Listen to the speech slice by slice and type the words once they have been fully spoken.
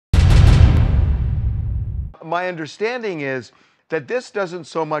my understanding is that this doesn't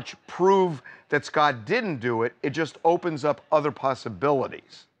so much prove that Scott didn't do it, it just opens up other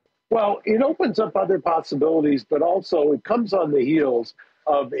possibilities. Well, it opens up other possibilities, but also it comes on the heels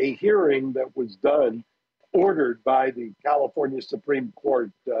of a hearing that was done, ordered by the California Supreme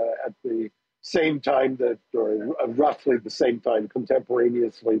Court at the same time that, or roughly the same time,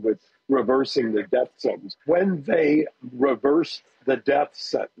 contemporaneously with reversing the death sentence. When they reversed the death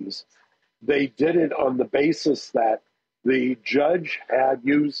sentence, they did it on the basis that the judge had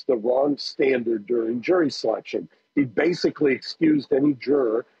used the wrong standard during jury selection. He basically excused any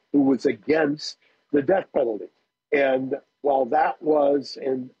juror who was against the death penalty. And while that was,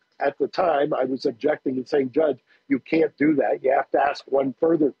 and at the time I was objecting and saying, Judge, you can't do that. You have to ask one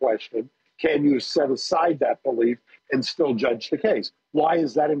further question. Can you set aside that belief and still judge the case? Why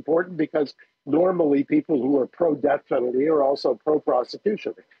is that important? Because normally people who are pro-death penalty are also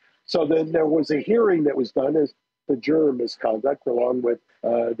pro-prosecution. So then there was a hearing that was done as the juror misconduct, along with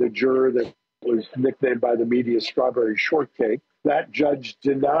the juror that was nicknamed by the media Strawberry Shortcake. That judge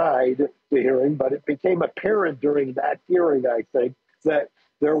denied the hearing, but it became apparent during that hearing, I think, that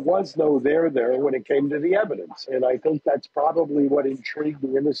there was no there when it came to the evidence. And I think that's probably what intrigued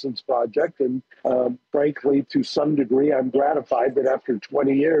the Innocence Project. And frankly, to some degree, I'm gratified that after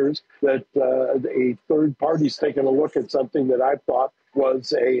 20 years that a third party's taken a look at something that I thought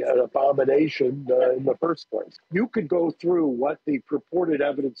was an abomination in the first place. You could go through what the purported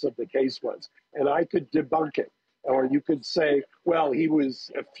evidence of the case was, and I could debunk it. Or you could say, well, he was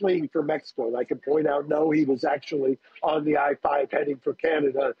fleeing from Mexico. And I could point out, no, he was actually on the I-5 heading for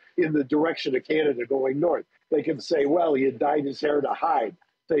Canada in the direction of Canada going north. They could say, well, he had dyed his hair to hide.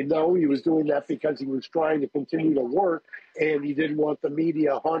 Say, no, he was doing that because he was trying to continue to work and he didn't want the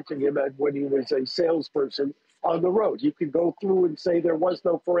media haunting him when he was a salesperson on the road. You could go through and say there was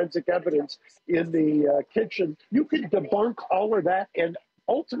no forensic evidence in the kitchen. You could debunk all of that. And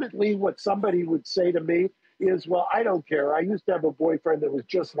ultimately what somebody would say to me is, well, I don't care. I used to have a boyfriend that was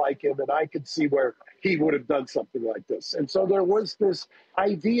just like him, and I could see where he would have done something like this. And so there was this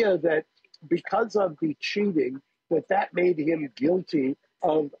idea that because of the cheating, that made him guilty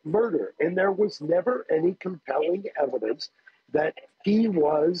of murder. And there was never any compelling evidence that he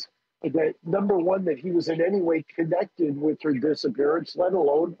was, that number one, that he was in any way connected with her disappearance, let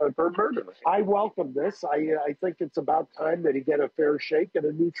alone of her murder. I welcome this. I think it's about time that he get a fair shake and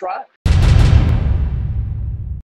a new trial.